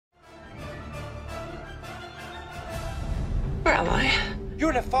am I? You're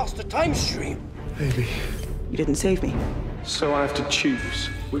in a faster time stream. Amy. You didn't save me. So I have to choose.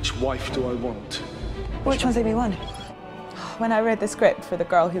 Which wife do I want? Which one's Amy 1? When I read the script for The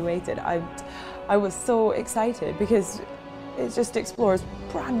Girl Who Waited, I was so excited because it just explores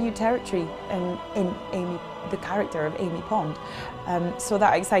brand new territory in Amy, the character of Amy Pond. So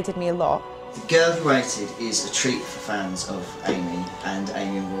that excited me a lot. The Girl Who Waited is a treat for fans of Amy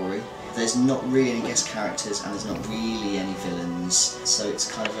and Rory. There's not really any guest characters and there's not really any villains, so it's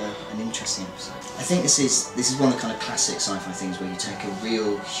kind of an interesting episode. I think this is one of the kind of classic sci-fi things where you take a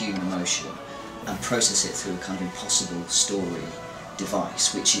real human emotion and process it through a kind of impossible story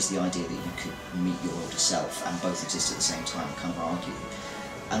device, which is the idea that you could meet your older self and both exist at the same time and kind of argue.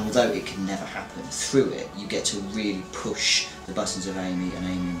 And although it can never happen, through it you get to really push the buttons of Amy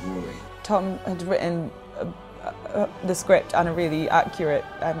and Rory. Tom had written the script and a really accurate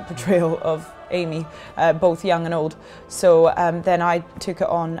portrayal of Amy, both young and old. So then I took it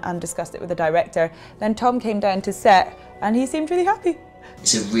on and discussed it with the director. Then Tom came down to set and he seemed really happy.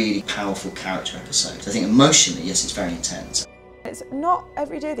 It's a really powerful character episode. I think emotionally, yes, it's very intense. It's not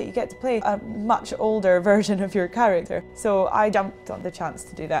every day that you get to play a much older version of your character, so I jumped on the chance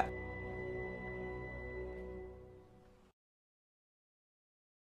to do that.